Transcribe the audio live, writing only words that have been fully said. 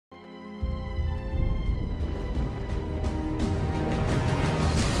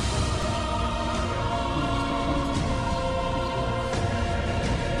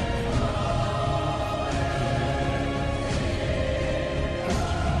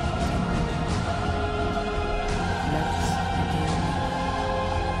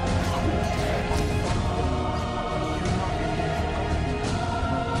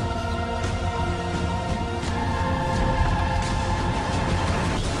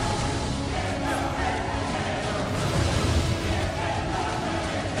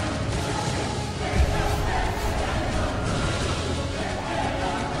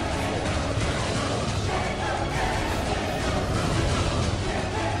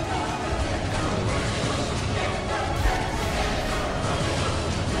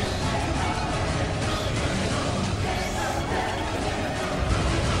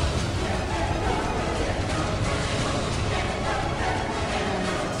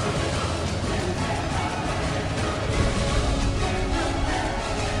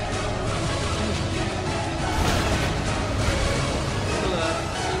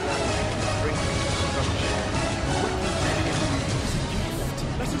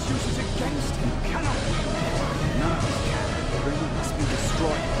against him cannot be defeated. None of us can. The ring must be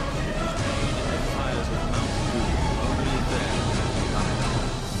destroyed. The fires of Mount Doom. Only there can we unravel.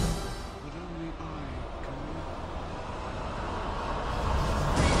 But only I can.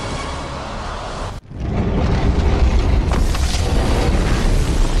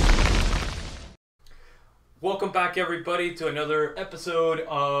 Welcome back, everybody, to another episode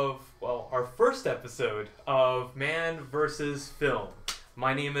of, well, our first episode of Man vs. Film.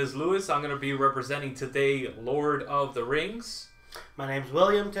 My name is Lewis. I'm going to be representing today Lord of the Rings. My name's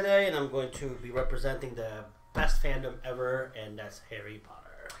William today, and I'm going to be representing the best fandom ever, and that's Harry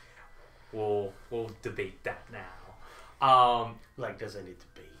Potter. We'll debate that now. Like, does any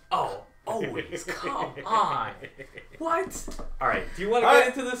debate? Oh, always. Come on. What? All right. Do you want to get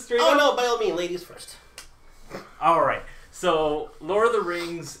into this straight up? Oh, no, by all means, ladies first. All right. So, Lord of the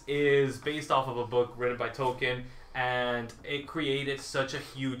Rings is based off of a book written by Tolkien, and it created such a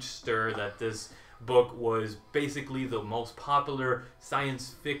huge stir that this book was basically the most popular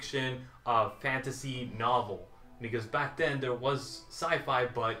science fiction fantasy novel. Because back then there was sci-fi,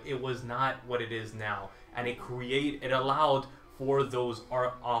 but it was not what it is now. And it allowed for those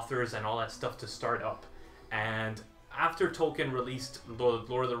authors and all that stuff to start up. And after Tolkien released Lord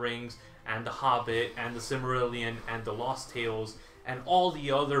of the Rings and The Hobbit and The Silmarillion and The Lost Tales and all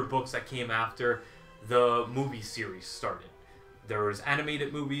the other books that came after, the movie series started. There was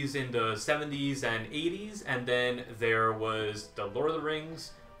animated movies in the 70s and 80s, and then there was The Lord of the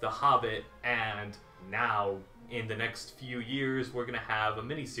Rings, The Hobbit, and now in the next few years we're going to have a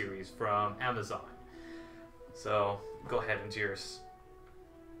miniseries from Amazon. So go ahead and do your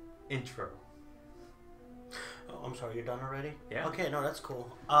intro. Oh, I'm sorry, you're done already? Yeah. Okay, no, that's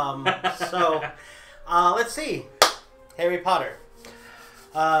cool. Let's see. Harry Potter.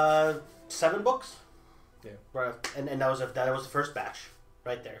 7 books? Yeah. Right, and that was the first batch,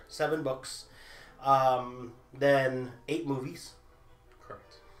 right there. 7 books. Then 8 movies.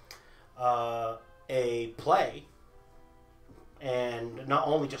 Correct. A play, and not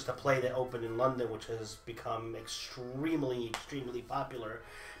only just a play that opened in London, which has become extremely popular,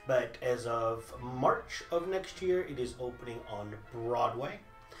 but as of March of next year, it is opening on Broadway.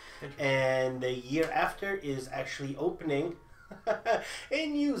 And the year after is actually opening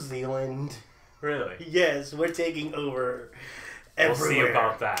in New Zealand. Really? Yes, we're taking over everywhere. We'll see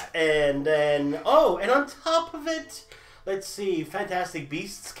about that. And then, and on top of it, let's see, Fantastic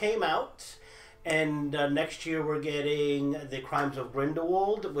Beasts came out. And next year we're getting The Crimes of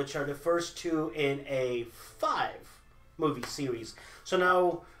Grindelwald, which are the first 2 in a 5-movie series. So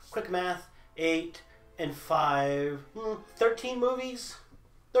now, quick math, 8 and 5, 13 movies.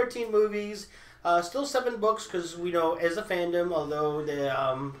 13 movies. Still 7 books, because we know as a fandom, although the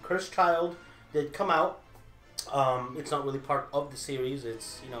Cursed Child did come out, it's not really part of the series.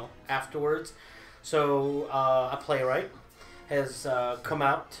 It's, afterwards. So a playwright has come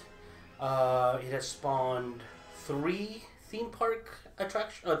out. It has spawned 3 theme park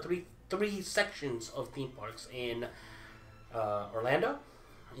attractions, three sections of theme parks in Orlando,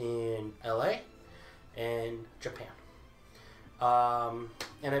 in LA, and Japan.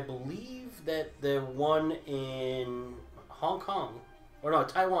 And I believe that the one in Hong Kong, or no,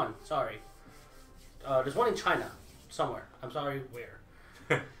 Taiwan, sorry. There's one in China, somewhere. I'm sorry where.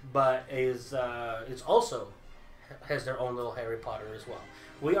 But it's also has their own little Harry Potter as well.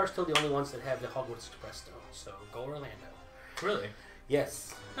 We are still the only ones that have the Hogwarts Express, though. So go Orlando. Really?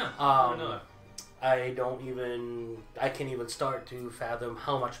 Yes. Huh, I don't know. I can't even start to fathom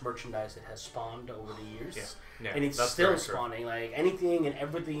how much merchandise it has spawned over the years. Yeah, and it's still spawning. Like, anything and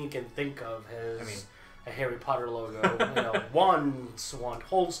everything you can think of has a Harry Potter logo. Wands,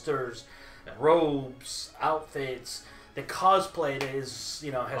 holsters, robes, outfits. The cosplay that is,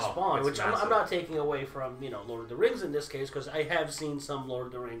 has spawned, which I'm not taking away from, Lord of the Rings in this case, because I have seen some Lord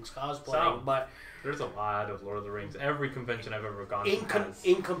of the Rings cosplaying, but there's a lot of Lord of the Rings. Every convention I've ever gone to has.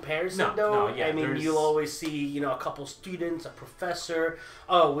 In comparison, you'll always see, a couple students, a professor.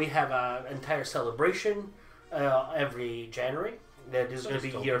 Oh, we have an entire celebration every January. That is going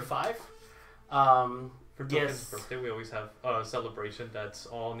to be year 5. For Tolkien's birthday, we always have a celebration that's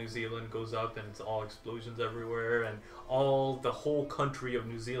all New Zealand goes up, and it's all explosions everywhere, and the whole country of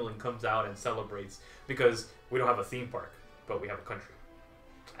New Zealand comes out and celebrates, because we don't have a theme park, but we have a country.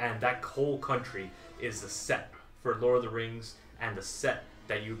 And that whole country is the set for Lord of the Rings, and the set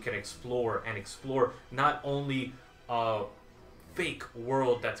that you can explore not only a fake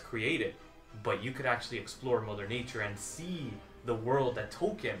world that's created, but you could actually explore Mother Nature and see the world that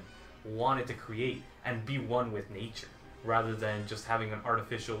Tolkien wanted to create and be one with nature, rather than just having an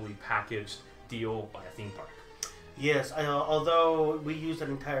artificially packaged deal by a theme park. Yes, although we use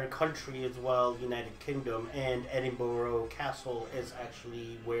an entire country as well, United Kingdom, and Edinburgh Castle is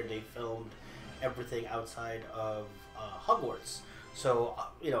actually where they filmed everything outside of Hogwarts. So,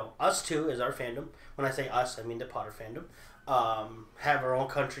 us too, is our fandom. When I say us, I mean the Potter fandom. Have our own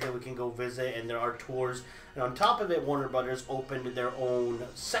country that we can go visit, and there are tours. And on top of it, Warner Brothers opened their own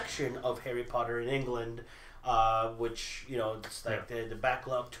section of Harry Potter in England, which, it's like the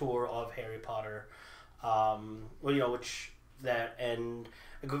backlog tour of Harry Potter. Which that, and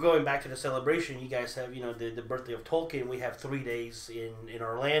going back to the celebration, you guys have, the birthday of Tolkien. We have 3 days in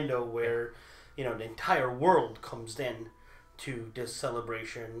Orlando where, the entire world comes in to this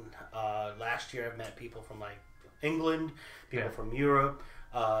celebration. Last year, I've met people from like England, people from Europe.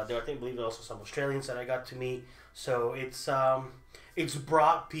 I believe there are also some Australians that I got to meet. So it's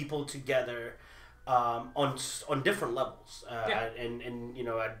brought people together on different levels. And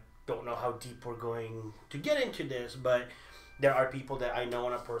I don't know how deep we're going to get into this, but there are people that I know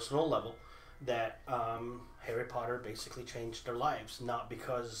on a personal level that Harry Potter basically changed their lives. Not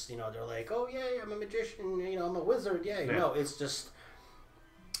because they're like, oh yeah, I'm a magician, I'm a wizard. No, it's just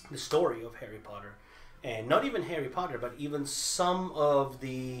the story of Harry Potter, and not even Harry Potter, but even some of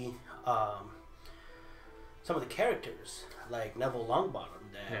the characters like Neville Longbottom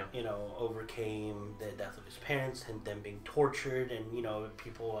that overcame the death of his parents and them being tortured, and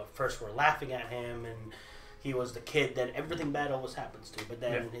people at first were laughing at him, and he was the kid that everything bad always happens to, but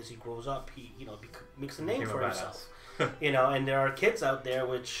then as he grows up, he makes a name for himself. And there are kids out there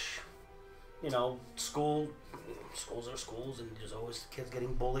which schools are schools, and there's always kids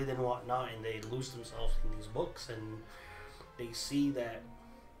getting bullied and whatnot, and they lose themselves in these books, and they see that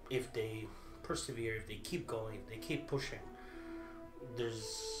if they persevere, if they keep going, if they keep pushing,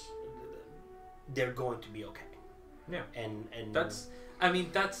 they're going to be okay. Yeah, and that's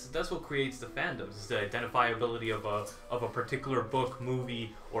what creates the fandoms, is the identifiability of a particular book,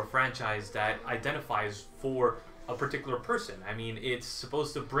 movie, or franchise that identifies for a particular person. I mean, it's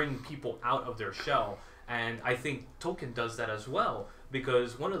supposed to bring people out of their shell, and I think Tolkien does that as well,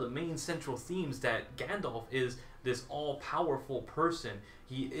 because one of the main central themes that Gandalf is this all-powerful person.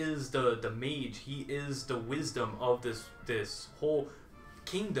 He is the mage. He is the wisdom of this whole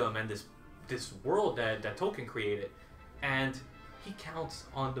kingdom and this world that Tolkien created, and he counts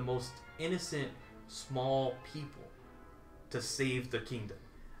on the most innocent, small people to save the kingdom.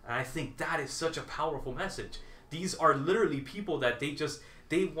 And I think that is such a powerful message. These are literally people that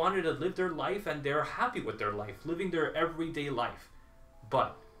they wanted to live their life, and they're happy with their life, living their everyday life.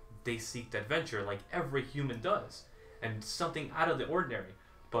 But they seeked adventure like every human does, and something out of the ordinary.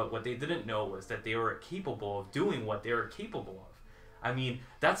 But what they didn't know was that they were capable of doing what they were capable of. I mean,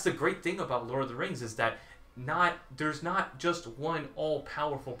 that's the great thing about Lord of the Rings, is that there's not just one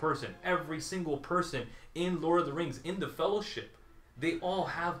all-powerful person. Every single person in Lord of the Rings, in the Fellowship, they all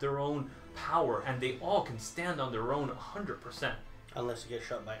have their own power, and they all can stand on their own 100%. Unless you get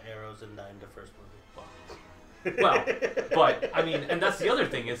shot by arrows and die in the first movie. Well, but I mean, and that's the other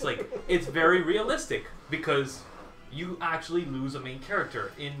thing. It's like, it's very realistic, because you actually lose a main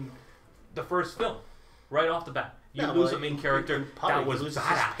character in the first film, right off the bat. You lose a main character that was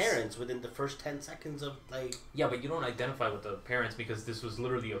badass. His parents within the first 10 seconds of like. Yeah, but you don't identify with the parents, because this was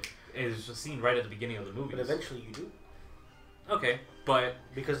literally a scene right at the beginning of the movie. But eventually you do. Okay, but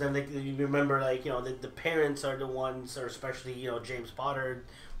because then you remember, like, the parents are the ones, or especially James Potter,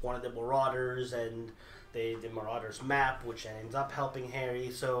 one of the Marauders, and the Marauders map, which ends up helping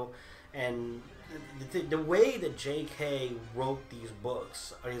Harry. So, and the way that J.K. wrote these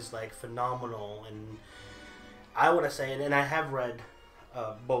books is like phenomenal, and I want to say, and I have read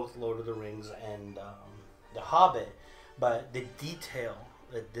both Lord of the Rings and The Hobbit, but the detail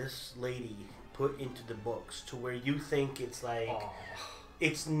that this lady put into the books, to where you think it's like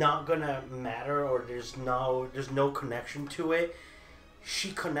it's not gonna matter, or there's no connection to it.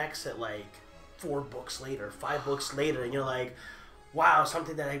 She connects it like 4 books later, 5 books later, and you're like, wow,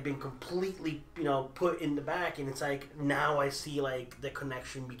 something that had been completely put in the back, and it's like, now I see like the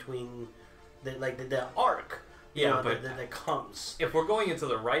connection between the arc. But that comes. If we're going into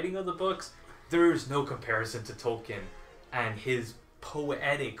the writing of the books, there's no comparison to Tolkien and his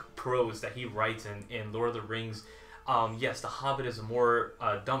poetic prose that he writes in Lord of the Rings. Yes, The Hobbit is a more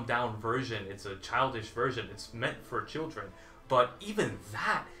dumbed down version. It's a childish version. It's meant for children. But even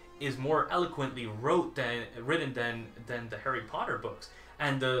that is more eloquently written than the Harry Potter books.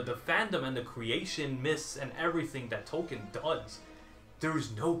 And the fandom and the creation myths and everything that Tolkien does,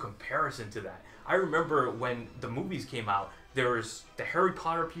 there's no comparison to that. I remember when the movies came out, there was the Harry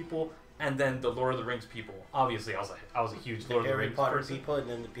Potter people and then the Lord of the Rings people. Obviously, I was a huge Lord of the Harry Rings Potter person. people, and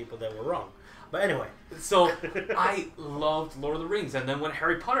then the people that were wrong. But anyway, So I loved Lord of the Rings, and then when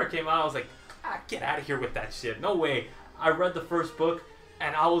Harry Potter came out, I was like, get out of here with that shit. No way. I read the first book,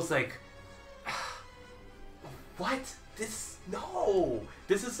 and I was like, what? No.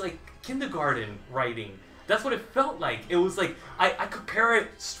 This is like kindergarten writing. That's what it felt like. It was like, I compare it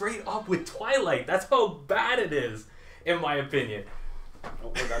straight up with Twilight. That's how bad it is, in my opinion.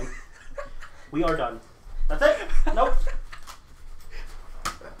 oh, we're done. We are done. That's it. Nope.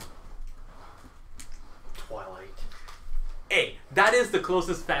 Twilight. Hey, that is the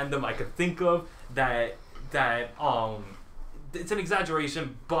closest fandom I could think of that it's an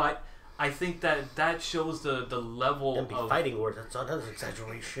exaggeration, but I think that shows the level Them be of fighting words. That's an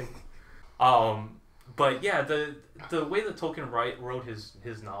exaggeration. but yeah, the way that Tolkien wrote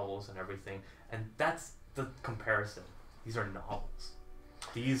his novels and everything, and that's the comparison. These are novels.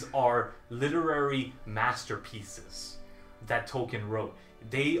 These are literary masterpieces that Tolkien wrote.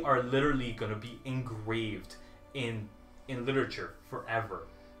 They are literally going to be engraved in literature forever.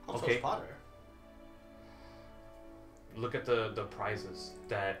 Also, Okay? Potter. Look at the prizes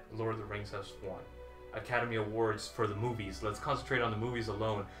that Lord of the Rings has won. Academy Awards for the movies. Let's concentrate on the movies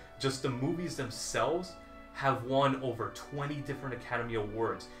alone. Just the movies themselves have won over 20 different Academy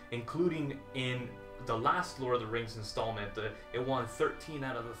Awards, including in the last Lord of the Rings installment. It won 13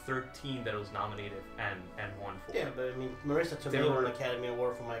 out of the 13 that it was nominated and won for. Yeah, but I mean, Marissa They Tomei won were- an Academy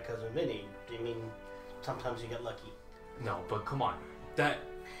Award for My Cousin Vinny. I mean, sometimes you get lucky. No, but come on.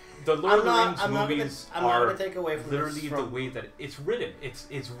 The Lord of the Rings movies I'm not are gonna take away from literally this the way that it's written.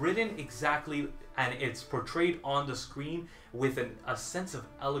 It's written exactly, and it's portrayed on the screen with a sense of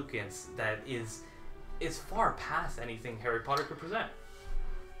elegance that is far past anything Harry Potter could present.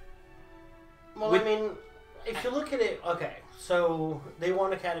 Well, With- I mean, if you look at it, okay, so they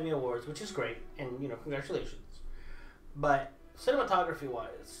won Academy Awards, which is great, and congratulations. But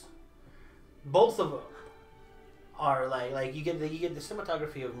cinematography-wise, both of them are like you get the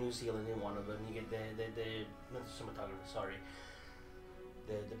cinematography of New Zealand in one of them. You get the not the cinematography, sorry,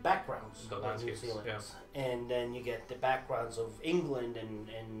 the backgrounds The of New landscapes, Zealand, yeah. and then you get the backgrounds of England and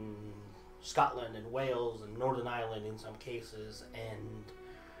Scotland and Wales and Northern Ireland in some cases,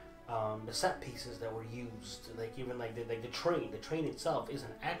 and the set pieces that were used, like even like the train itself is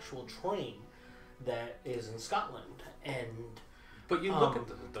an actual train that is in Scotland, and But you look at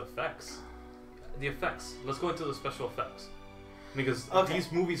the effects. The effects. Let's go into the special effects. Because Okay. these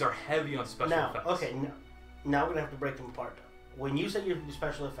movies are heavy on special now effects. okay now we're gonna have to break them apart. When you say you do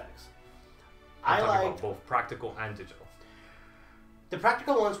special effects, I'm I talking liked about both practical and digital. the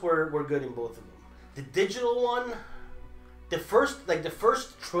practical ones were good in both of them. The digital one, the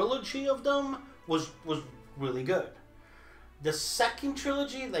first trilogy of them was really good. The second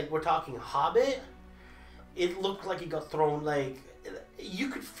trilogy, like we're talking Hobbit, it looked like it got thrown like you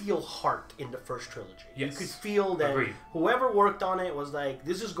could feel heart in the first trilogy. Yes. You could feel that Agreed. whoever worked on it was like,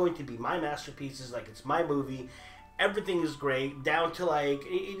 this is going to be my masterpiece. It's like it's my movie. Everything is great, down to like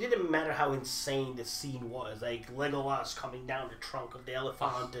it didn't matter how insane the scene was, like Legolas coming down the trunk of the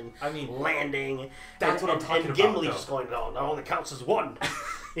elephant and I mean, landing. that's and, what I'm and, talking and about, Gimli though. just going, no, that only counts as one,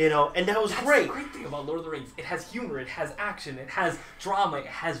 and that was That's great. the great thing about Lord of the Rings. It has humor, it has action, it has drama, it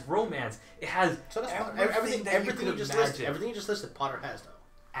has romance, it has So that's fine. everything that everything you you could just imagine. listed, everything you just listed, Potter has though.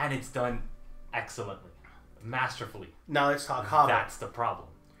 And it's done excellently, masterfully. Now let's talk Hobbit. That's the problem.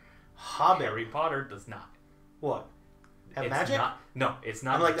 Hobbit. Harry Potter does not. What? Have It's magic? No, it's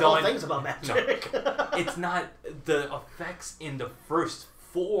not. I'm like the done. whole thing's about magic. No, it's not. The effects in the first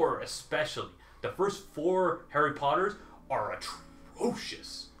four, especially the first four Harry Potters, are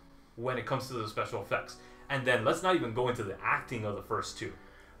atrocious when it comes to the special effects. And then let's not even go into the acting of the first two.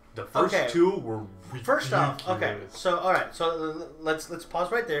 The first Okay. two were ridiculous. First off, okay, so all right, so let's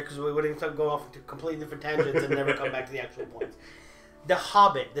pause right there because we wouldn't go off into completely different tangents and never come back to the actual points. The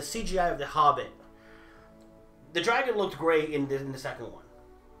Hobbit, the CGI of the Hobbit, the dragon looked great in the second one.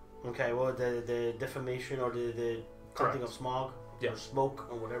 Okay, well the defamation or the something Correct. of smog Yeah. or smoke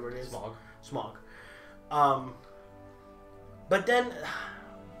or whatever it is. Smog. But then,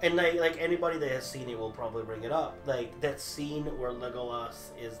 and like anybody that has seen it will probably bring it up. Like that scene where Legolas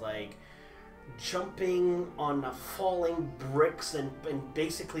is like jumping on falling bricks and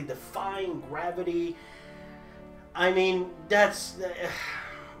basically defying gravity. I mean, that's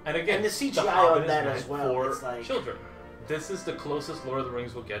And again, and the CGI Hobbit on is that meant as well. for It's like children. This is the closest Lord of the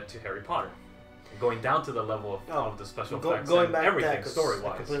Rings will get to Harry Potter, going down to the level of the special effects going and back everything to that, 'cause story I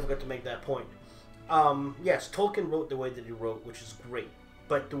wise. completely forgot to make that point. Yes, Tolkien wrote the way that he wrote, which is great.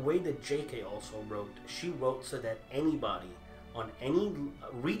 But the way that J.K. also wrote, she wrote so that anybody on any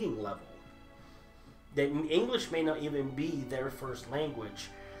reading level that English may not even be their first language.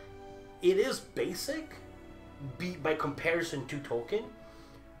 It is basic by comparison to Tolkien,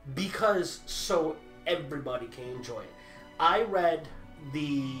 because so everybody can enjoy it. I read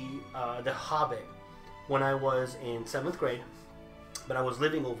the Hobbit when I was in 7th grade, but I was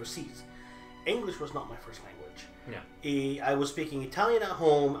living overseas. English was not my first language. Yeah. I was speaking Italian at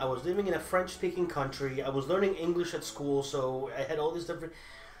home. I was living in a French-speaking country. I was learning English at school, so I had all these different...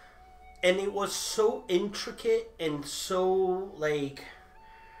 And it was so intricate and so, like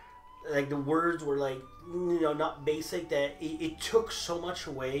the words were, like, you know, not basic, that it took so much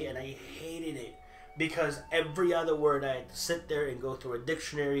away, and I hated it. Because every other word I had to sit there and go through a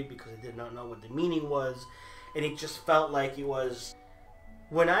dictionary because I did not know what the meaning was. And it just felt like it was...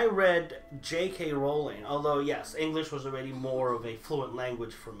 When I read J.K. Rowling, although, yes, English was already more of a fluent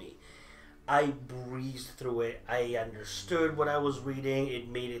language for me, I breezed through it. I understood what I was reading. It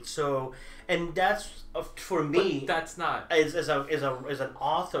made it so... And that's, for me... But that's not... As an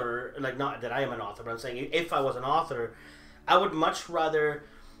author, like, not that I am an author, but I'm saying if I was an author, I would much rather...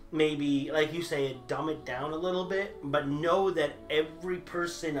 maybe, like you say, dumb it down a little bit, but know that every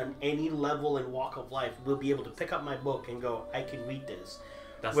person on any level and walk of life will be able to pick up my book and go, I can read this.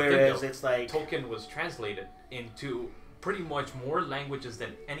 That's Whereas the thing, it's like... Tolkien was translated into pretty much more languages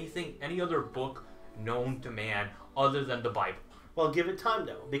than any other book known to man other than the Bible. Well, give it time,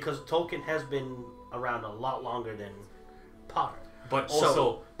 though, because Tolkien has been around a lot longer than Potter. But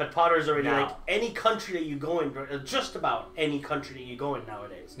also... But Potter's already, now, like, any country that you go in, just about any country that you go in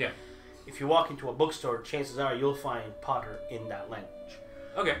nowadays. Yeah. If you walk into a bookstore, chances are you'll find Potter in that language.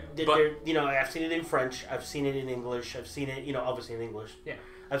 Okay, you know, I've seen it in French, I've seen it in English, I've seen it, you know, obviously in English. Yeah.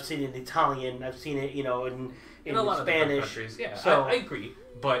 I've seen it in Italian, I've seen it, you know, in a lot Spanish. of different countries. Yeah, so, I agree,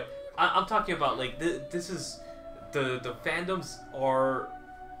 but I'm talking about, like, this is... The fandoms are...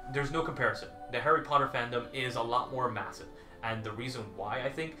 There's no comparison. The Harry Potter fandom is a lot more massive. And the reason why, I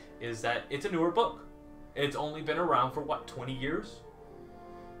think, is that it's a newer book. It's only been around for, what, 20 years?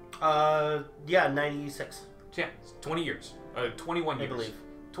 Yeah, 96. Yeah, it's 20 years. 21 years. I believe.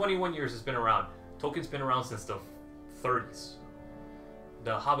 21 years has been around. Tolkien's been around since the 30s.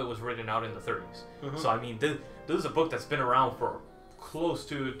 The Hobbit was written out in the 30s. Mm-hmm. So, I mean, this is a book that's been around for close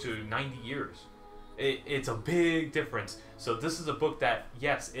to 90 years. It's a big difference. So this is a book that,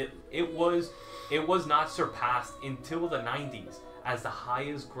 yes, it was not surpassed until the 90s as the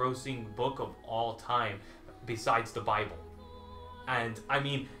highest grossing book of all time besides the Bible. And I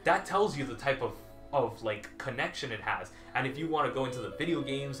mean, that tells you the type of like connection it has. And if you want to go into the video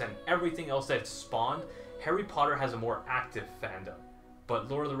games and everything else that's spawned, Harry Potter has a more active fandom,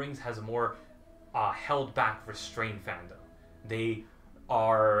 but Lord of the Rings has a more held back, restrained fandom. They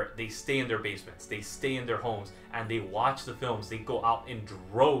stay in their basements, they stay in their homes, and they watch the films. They go out in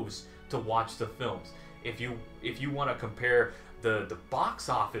droves to watch the films. If you want to compare the box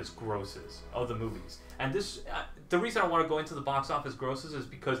office grosses of the movies, and this the reason I want to go into the box office grosses is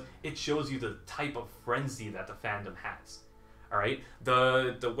because it shows you the type of frenzy that the fandom has. All right,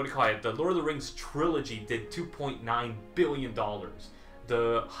 the what do you call it? The Lord of the Rings trilogy did $2.9 billion.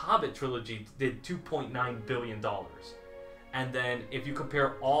 The Hobbit trilogy did $2.9 billion. And then if you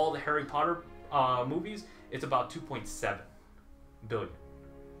compare all the Harry Potter movies, it's about 2.7 billion.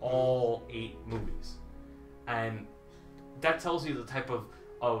 All 8 movies. And that tells you the type of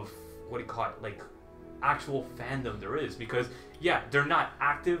what do you call it, like actual fandom there is. Because yeah, they're not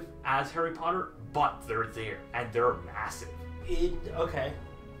active as Harry Potter, but they're there and they're massive. Okay,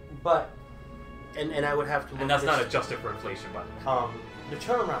 but and I would have to look, and that's not adjusted for inflation, by the way. The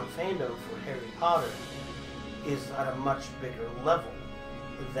turnaround fandom for Harry Potter is at a much bigger level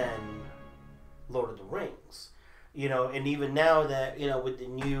than Lord of the Rings. You know, and even now that, you know, with the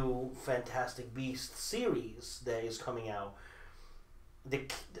new Fantastic Beasts series that is coming out, the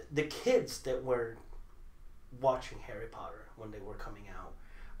kids that were watching Harry Potter when they were coming out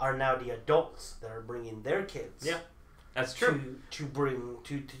are now the adults that are bringing their kids. Yeah, that's true. To bring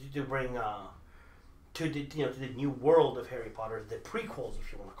to the, you know, to the new world of Harry Potter, the prequels,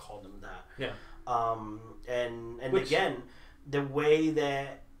 if you want to call them that. Yeah. And Which, again, the way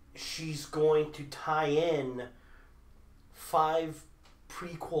that she's going to tie in 5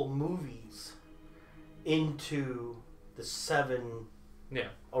 prequel movies into the 7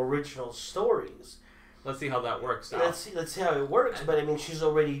 original stories. Let's see how that works out. Let's see how it works. But I mean, she's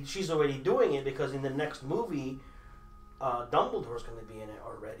already doing it, because in the next movie, Dumbledore's going to be in it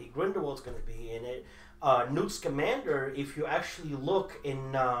already. Grindelwald's going to be in it. Newt Scamander, if you actually look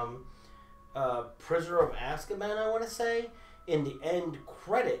in Prisoner of Azkaban, I want to say, in the end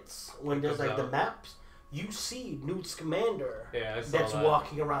credits, when there's like the maps, you see Newt Scamander Yeah, I saw that's that.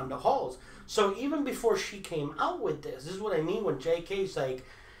 walking around the halls. So even before she came out with this is what I mean when JK's like,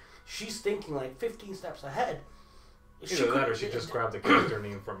 she's thinking like 15 steps ahead. Either that, or she just grabbed the character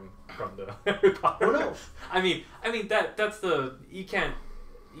name from the Harry Potter. Who knows? I mean that's the you can't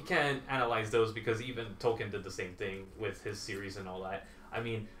analyze those because even Tolkien did the same thing with his series and all that. I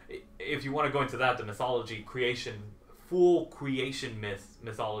mean, if you want to go into that, the mythology, full creation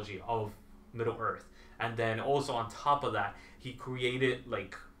mythology of Middle Earth, and then also on top of that, he created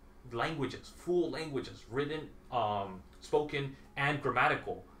like languages, full languages, written, spoken, and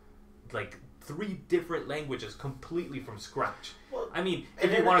grammatical, like 3 different languages completely from scratch. Well, I mean,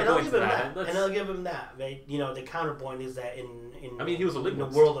 if you want to go into that, and I'll give him that. Right? You know, the counterpoint is that in I mean, he was a in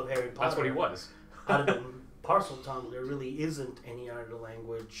linguist. the world of Harry Potter, That's what he was. other than Parseltongue, there really isn't any other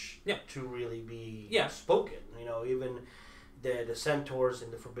language Yeah. to really be Yeah. spoken. You know, even the centaurs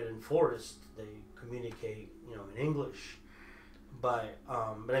in the Forbidden Forest, they communicate, you know, in English. But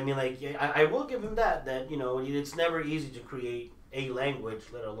I mean, like, yeah, I will give him that, you know, it's never easy to create a language,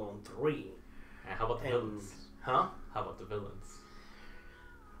 let alone 3. And how about the villains? Huh? How about the villains?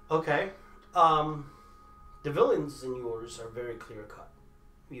 Okay. The villains in yours are very clear cut.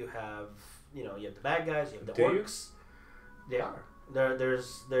 You have, you know, you have the bad guys, you have the Do you? orcs. They are.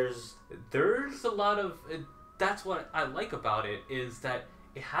 There's There's a lot of that's what I like about it, is that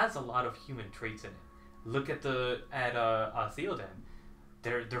it has a lot of human traits in it. Look at Theoden.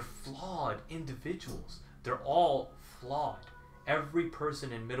 They're flawed individuals. They're all flawed. Every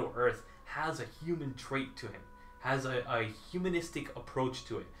person in Middle Earth has a human trait to him, has a humanistic approach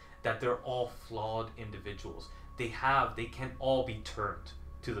to it, that they're all flawed individuals. They can all be turned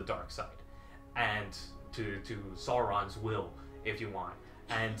to the dark side and to Sauron's will, if you want.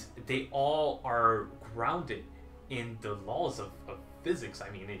 And they all are grounded in the laws of physics. I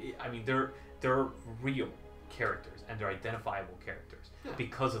mean, they're real characters and they're identifiable characters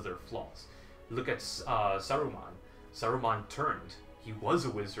because of their flaws. Look at Saruman. Saruman turned. He was a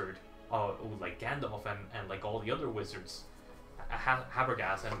wizard, like Gandalf and like all the other wizards,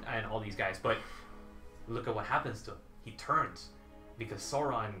 Habergas and all these guys. But look at what happens to him. He turns because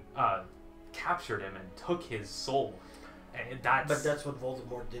Sauron captured him and took his soul. And But that's what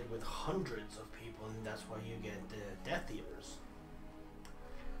Voldemort did with hundreds of people, and that's why you get the Death Eaters.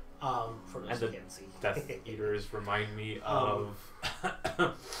 For those who can't see. Death Eaters remind me of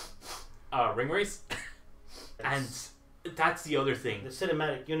Ringwraiths. And that's the other thing. The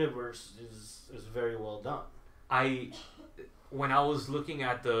cinematic universe is very well done. When I was looking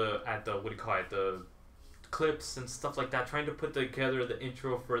at the what do you call it, the clips and stuff like that, trying to put together the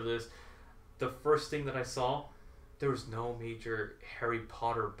intro for this, the first thing that I saw, there was no major Harry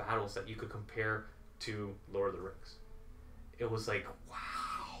Potter battles that you could compare to Lord of the Rings. It was like, wow.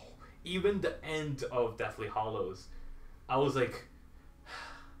 Even the end of Deathly Hallows, I was like,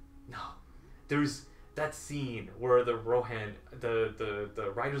 no. There's that scene where the Rohan,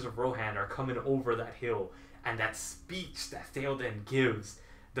 the Riders of Rohan are coming over that hill, and that speech that Theoden gives,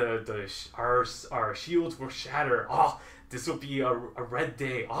 our shields will shatter. Oh, this will be a red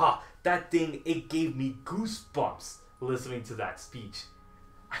day. Oh, that thing, it gave me goosebumps listening to that speech.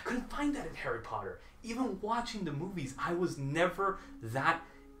 I couldn't find that in Harry Potter. Even watching the movies, I was never that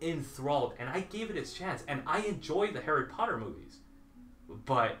enthralled, and I gave it its chance, and I enjoy the Harry Potter movies.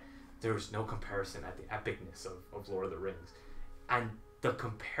 But there's no comparison at the epicness of Lord of the Rings. And the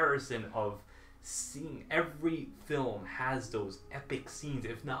comparison of seeing every film has those epic scenes,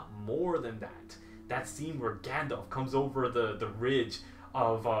 if not more than that. That scene where Gandalf comes over the ridge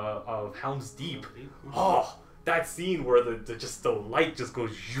of Helm's Deep. Oh, that scene where the light just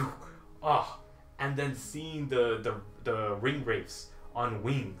goes you. Oh, and then seeing the Ringwraiths on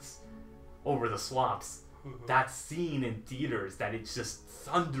wings over the swamps. That scene in theaters, that it's just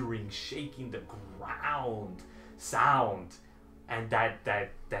thundering, shaking the ground sound, and that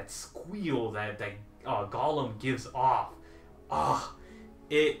squeal that Gollum gives off.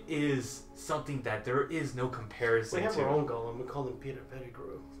 It is something that there is no comparison to. We have our own Gollum. We call him Peter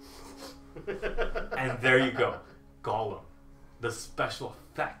Pettigrew. And there you go, Gollum. The special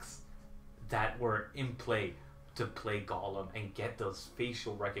effects that were in play to play Gollum and get those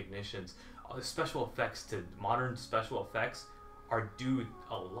facial recognitions. Special effects to modern special effects are due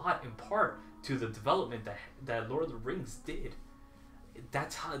a lot in part to the development that Lord of the Rings did.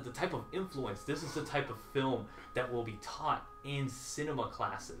 That's how the type of influence. This is the type of film that will be taught in cinema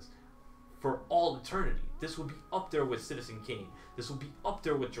classes for all eternity. This will be up there with Citizen Kane. This will be up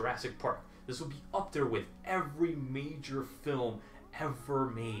there with Jurassic Park. This will be up there with every major film ever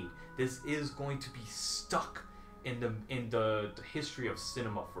made. This is going to be stuck in the history of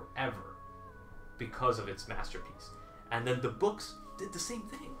cinema forever, because of its masterpiece. And then the books did the same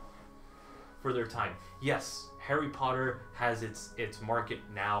thing for their time. Yes, Harry Potter has its market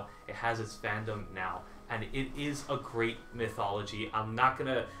now. It has its fandom now, and it is a great mythology. I'm not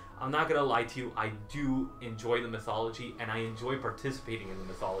gonna lie to you. I do enjoy the mythology, and I enjoy participating in the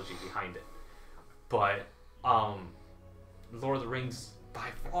mythology behind it. But Lord of the Rings, by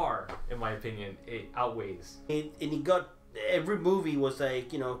far, in my opinion, it outweighs. And he got, every movie was like,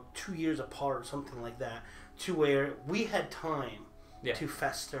 2 years apart or something like that, to where we had time to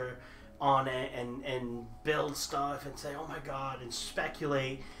fester on it and build stuff and say, oh my god, and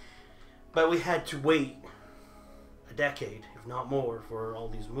speculate. But we had to wait a decade, if not more, for all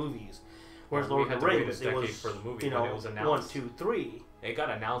these movies. Whereas Well, we Lord of had the to wait a Rings, it decade was, for the movie when it was announced. 1, 2, 3. It got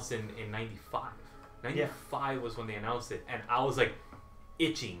announced in 95. 95 was when they announced it, and I was like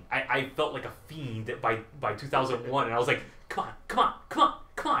itching. I felt like a fiend by 2001, and I was like, come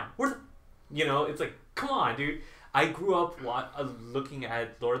on, where's it's like, come on, dude. I grew up looking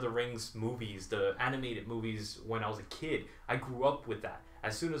at Lord of the Rings movies, the animated movies, when I was a kid. I grew up with that.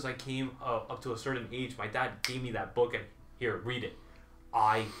 As soon as I came up to a certain age, my dad gave me that book and, here, read it.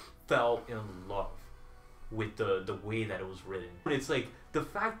 I fell in love with the way that it was written. It's like the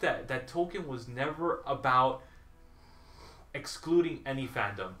fact that Tolkien was never about excluding any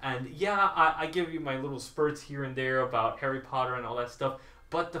fandom. And yeah, I give you my little spurts here and there about Harry Potter and all that stuff,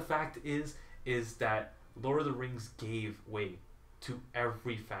 but the fact is that Lord of the Rings gave way to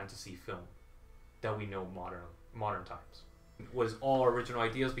every fantasy film that we know modern times. It was all original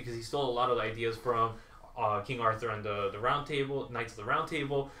ideas, because he stole a lot of the ideas from King Arthur and the Round Table, Knights of the Round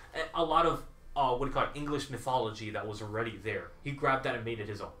Table, a lot of English mythology that was already there. He grabbed that and made it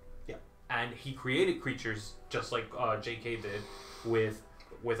his own. Yeah. And he created creatures just like J.K. did with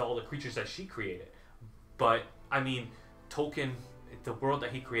all the creatures that she created. But I mean, Tolkien, the world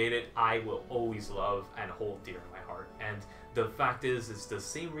that he created, I will always love and hold dear in my heart. And the fact is, it's the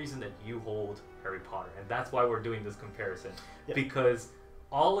same reason that you hold Harry Potter, and that's why we're doing this comparison. Yep. Because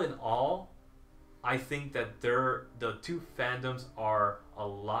all in all, I think that the two fandoms are a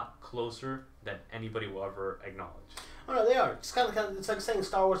lot closer than anybody will ever acknowledge. Oh no, they are. It's kind of it's like saying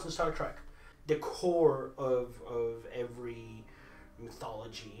Star Wars and Star Trek. The core of every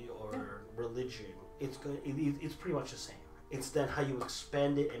mythology or religion, it's pretty much the same. It's then how you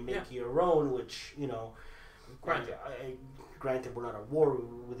expand it and make it your own, which, granted we're not at war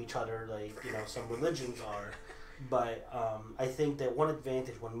with each other like, some religions are. But I think that one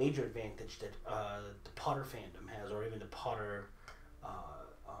major advantage that the Potter fandom has, or even the Potter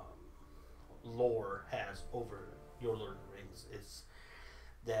lore has over your Lord of the Rings, is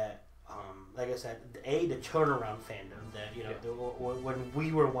that, like I said, the turnaround fandom that, when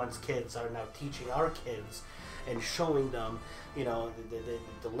we were once kids are now teaching our kids and showing them,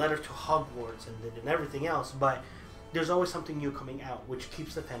 the letter to Hogwarts and everything else. But there's always something new coming out, which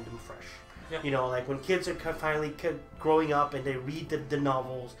keeps the fandom fresh. Yeah. Like when kids are finally growing up and they read the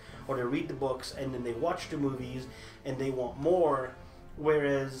novels or they read the books and then they watch the movies and they want more,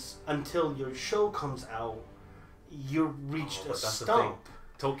 whereas until your show comes out, you reached a stump.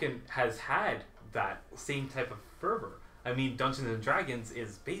 Tolkien has had that same type of fervor. I mean, Dungeons and Dragons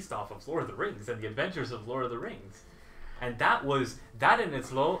is based off of Lord of the Rings and the adventures of Lord of the Rings. And that in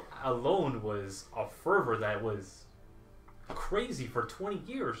its alone was a fervor that was crazy for 20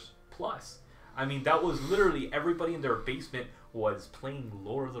 years plus. I mean, that was literally everybody in their basement was playing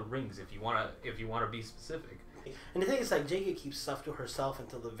Lord of the Rings, if you wanna be specific. And the thing is, like, J.K. keeps stuff to herself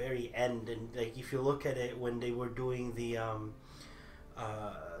until the very end. And like, if you look at it when they were doing the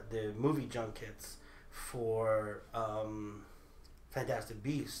movie junkets for Fantastic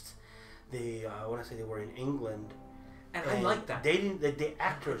Beasts, I want to say they were in England, and I like that. They didn't. The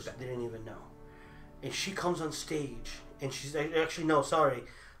actors didn't even know. And she comes on stage, and she's actually no, sorry.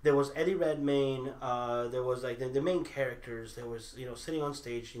 There was Eddie Redmayne. There was like the main characters. There was sitting on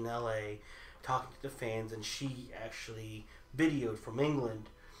stage in L.A. talking to the fans, and she actually videoed from England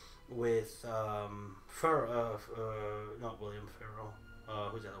with not William Ferrell.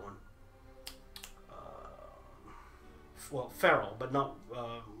 Who's the other one? Well, Ferrell, but not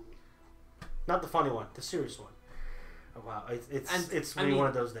the funny one, the serious one. Oh, wow, it's really one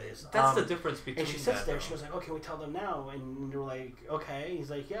of those days. That's the difference between. And she sits there. She was like, "Okay, we tell them now," and they're like, "Okay." He's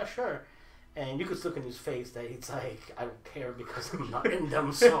like, "Yeah, sure." And you could look in his face that he's like, "I don't care because I'm not in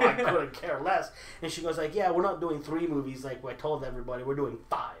them, so I couldn't care less." And she goes like, "Yeah, we're not doing 3 movies like I told everybody. We're doing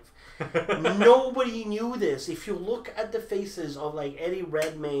 5." Nobody knew this. If you look at the faces of like Eddie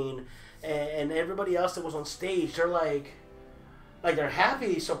Redmayne and everybody else that was on stage, they're like they're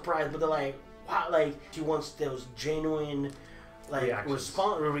happy, surprised, but they're like, wow, like she wants those genuine like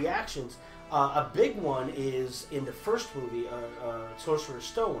reactions. A big one is in the first movie, Sorcerer's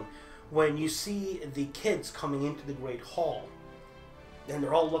Stone, when you see the kids coming into the Great Hall, and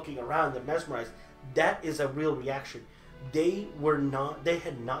they're all looking around, they're mesmerized. That is a real reaction. They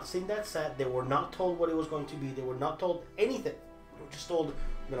had not seen that set. They were not told what it was going to be. They were not told anything. They were just told,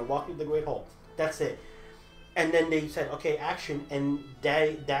 "We're gonna walk into the Great Hall." That's it. And then they said, "Okay, action." And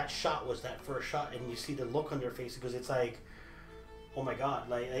that shot was that first shot, and you see the look on their face because it's like, oh my god!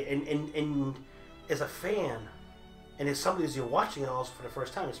 Like, and as a fan, and as somebody as you're watching it also for the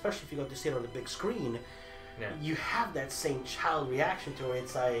first time, especially if you go to see it on the big screen, you have that same child reaction to it.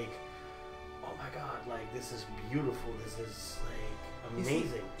 It's like, oh my god! Like, this is beautiful. This is like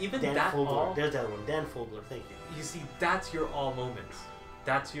amazing. See, even Dan that Fogler. all. There's that one. Dan Fogler. Thank you. You see, that's your all moments.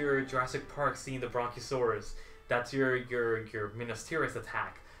 That's your Jurassic Park seeing the Bronchosaurus. That's your Minas Tirith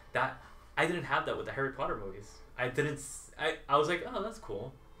attack. That I didn't have that with the Harry Potter movies. I was like, oh, that's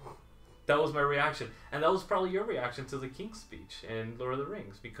cool. That was my reaction, and that was probably your reaction to the King's Speech in Lord of the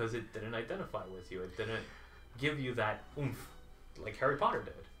Rings because it didn't identify with you. It didn't give you that oomph like Harry Potter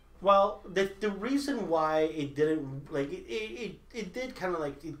did. Well, the reason why it didn't, like, it did kind of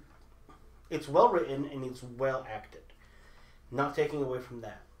like it's well written and it's well acted. Not taking away from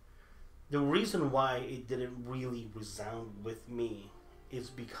that. The reason why it didn't really resound with me is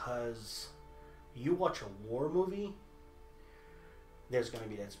because you watch a war movie, there's going to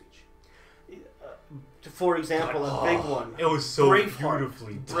be that speech. For example, a big one. It was so Braveheart.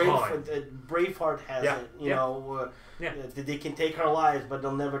 beautifully done. Braveheart has it. You know, they can take our lives, but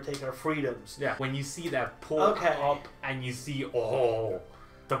they'll never take our freedoms. Yeah. When you see that pull up and you see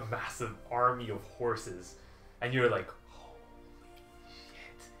the massive army of horses, and you're like,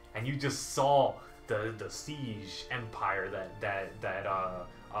 and you just saw the siege empire that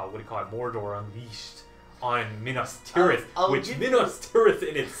what do you call it, Mordor unleashed on Minas Tirith, Minas Tirith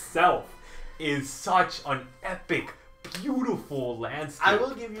in itself is such an epic, beautiful landscape. I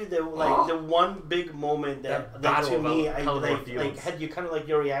will give you the one big moment that to me I had you kind of like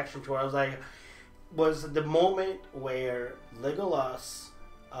your reaction to it. I was like, was the moment where Legolas,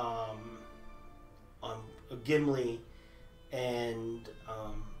 Gimli, and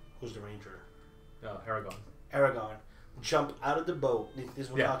who's the ranger? Aragorn jump out of the boat. This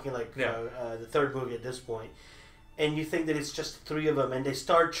we're talking like the third movie at this point, and you think that it's just the three of them, and they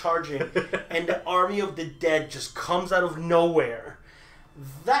start charging, and the army of the dead just comes out of nowhere.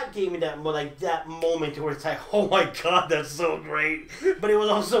 That gave me that moment where it's like, oh my god, that's so great. But it was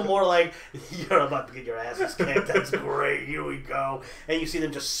also more like, you're about to get your asses kicked. That's great. Here we go. And you see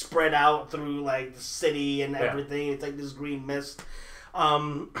them just spread out through like the city and everything. It's like this green mist.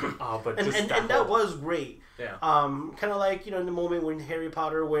 And that was great. Yeah. Kind of like, in the moment when Harry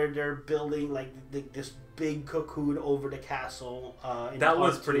Potter, where they're building like this big cocoon over the castle. That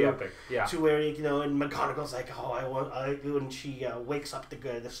was pretty epic. Yeah. To where and McGonagall's like, when she wakes up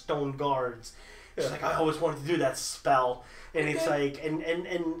the stone guards, she's like, I always wanted to do that spell, and it's like, and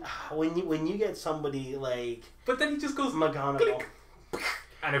when you get somebody like, but then he just goes McGonagall,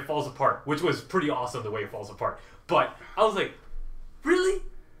 and it falls apart, which was pretty awesome the way it falls apart. But I was like, really?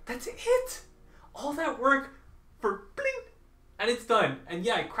 That's it? All that work for bling, and it's done. And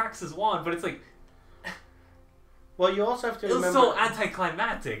yeah, it cracks his wand, but it's like, well, you also have to remember, it was so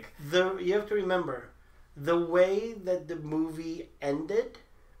anticlimactic. You have to remember, the way that the movie ended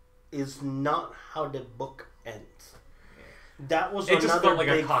is not how the book ends. That was it just felt like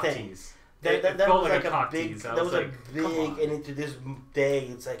big a cock thing. tease. That felt was like a a cock big. tease. That was like, a big, and into this day,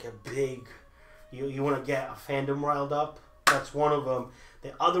 it's like a big. You want to get a fandom riled up? That's one of them.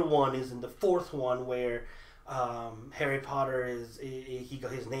 The other one is in the fourth one where Harry Potter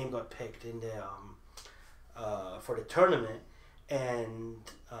his name got picked in the for the tournament, and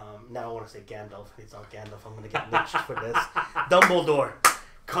now I want to say Gandalf. It's not Gandalf. I'm going to get lynched for this. Dumbledore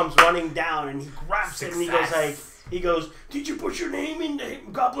comes running down and he grabs it and he goes, "Did you put your name in the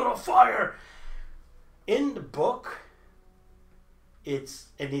Goblet of Fire?" In the book, you'll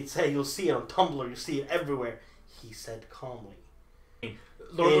see it on Tumblr. You see it everywhere. He said calmly.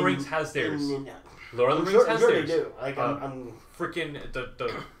 Lord of the Rings has theirs. Lord of the Rings has theirs. They do. Like, I'm freaking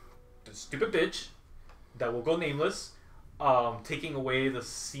the stupid bitch that will go nameless, taking away the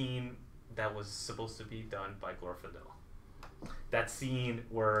scene that was supposed to be done by Glorfindel. That scene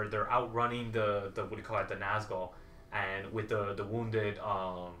where they're outrunning the what do you call it, the Nazgul, and with the wounded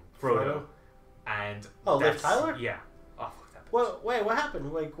Frodo. And Liv Tyler? Yeah. Oh, fuck that bitch. Well, wait, what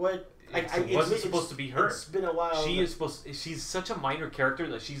happened? Like, what? It wasn't supposed to be her. It's been a while. She's such a minor character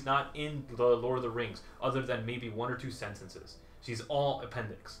that she's not in the Lord of the Rings, other than maybe one or two sentences. She's all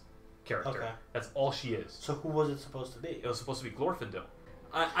appendix. character. Okay. That's all she is. So who was it supposed to be? It was supposed to be Glorfindel.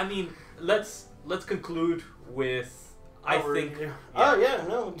 I mean, let's conclude with Oh yeah,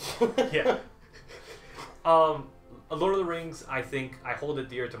 no. yeah. Lord of the Rings, I think I hold it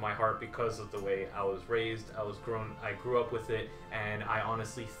dear to my heart because of the way I was raised. I grew up with it, and I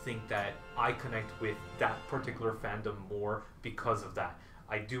honestly think that I connect with that particular fandom more because of that.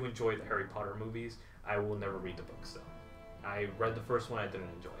 I do enjoy the Harry Potter movies. I will never read the books though. I read the first one. I didn't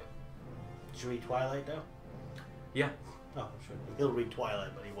enjoy it. Did you read Twilight though? Yeah. Oh, sure. He'll read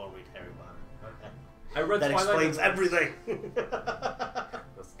Twilight, but he won't read Harry Potter. Okay. I read That Twilight. explains everything.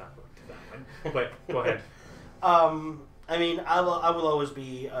 Let's not go into that one. But go ahead. I mean, I will always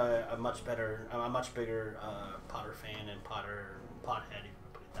be a much bigger Potter fan and Pothead, if you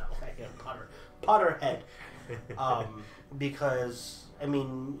put it that way. Yeah, Potterhead. Because I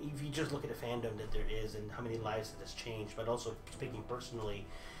mean, if you just look at the fandom that there is and how many lives it has changed, but also speaking personally,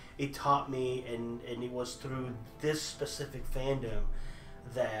 it taught me, and it was through this specific fandom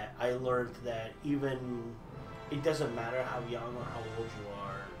that I learned that even it doesn't matter how young or how old you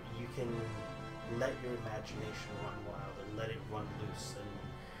are, you can let your imagination run wild and let it run loose.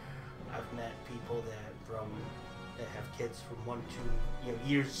 And I've met people that have kids from 1 to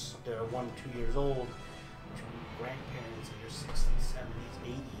years, they're 1 2 years old, to grandparents in their 60s, 70s,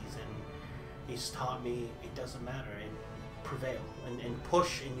 80s, and he's taught me it doesn't matter, and prevail and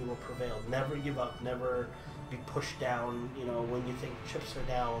push, and you will prevail. Never give up, never be pushed down. You know, when you think chips are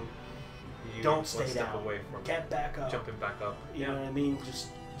down, don't stay down. Away from get back up, jumping back up. You know what I mean? Just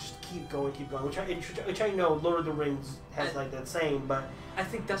keep going. Which I know Lord of the Rings has like that saying, but I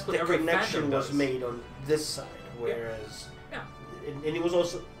think that's what the every connection fandom was does. made on this side, whereas Yeah. and it was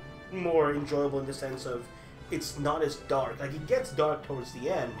also more enjoyable in the sense of it's not as dark. Like it gets dark towards the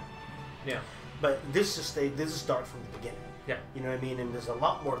end, Yeah. but this is dark from the beginning. Yeah. You know what I mean? And there's a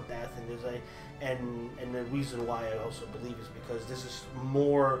lot more death, and and the reason why I also believe is because this is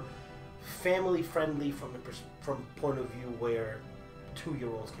more family friendly from from point of view where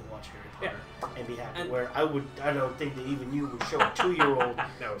 2-year-olds can watch Harry Potter and be happy. And where I don't think that even you would show a 2-year-old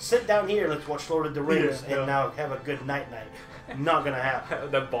No. sit down here, let's watch Lord of the Rings, Yeah, and now have a good night. Not gonna happen.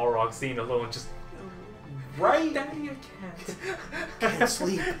 That Balrog scene alone just. Right? Daddy, I Can't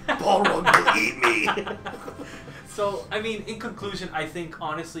sleep. Balrog will eat me. So, I mean, in conclusion, I think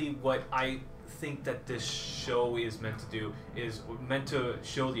honestly what I think that this show is meant to do is meant to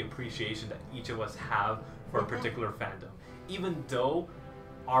show the appreciation that each of us have for a particular fandom. Even though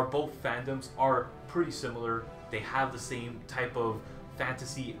our both fandoms are pretty similar, they have the same type of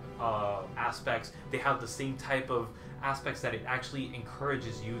fantasy aspects, they have the same type of aspects that it actually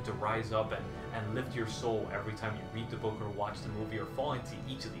encourages you to rise up and lift your soul every time you read the book or watch the movie or fall into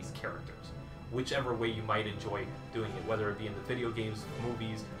each of these characters. Whichever way you might enjoy doing it, whether it be in the video games,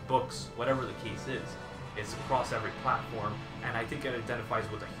 movies, books, whatever the case is. It's across every platform, and I think it identifies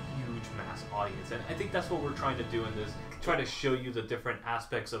with a huge mass audience. And I think that's what we're trying to do in this, try to show you the different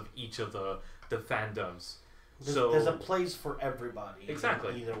aspects of each of the fandoms. There's a place for everybody.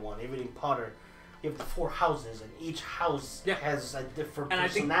 Exactly. In either one. Even in Potter, you have the 4 houses, and each house has a different and I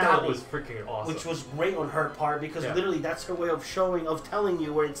think personality. that was freaking awesome. Which was great on her part, because literally that's her way of telling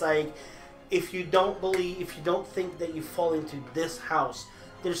you where it's like, if you don't think that you fall into this house,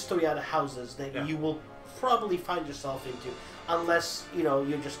 there's 3 other houses that you will probably find yourself into, unless you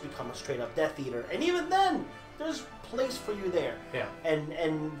just become a straight up Death Eater, and even then, there's place for you there. Yeah.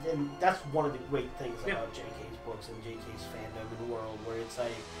 And that's one of the great things about JK's books and JK's fandom and world, where it's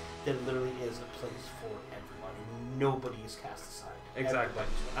like there literally is a place for everybody. Nobody is cast aside. Exactly.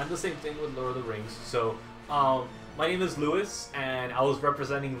 And the same thing with Lord of the Rings. So, my name is Lewis, and I was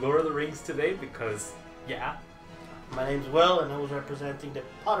representing Lord of the Rings today because, My name's Will, and I was representing the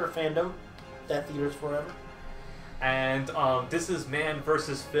Potter fandom, Death Eaters Forever. And this is Man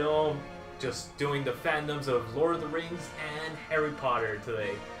vs. Film, just doing the fandoms of Lord of the Rings and Harry Potter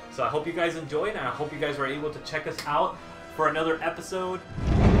today. So I hope you guys enjoyed, and I hope you guys were able to check us out for another episode.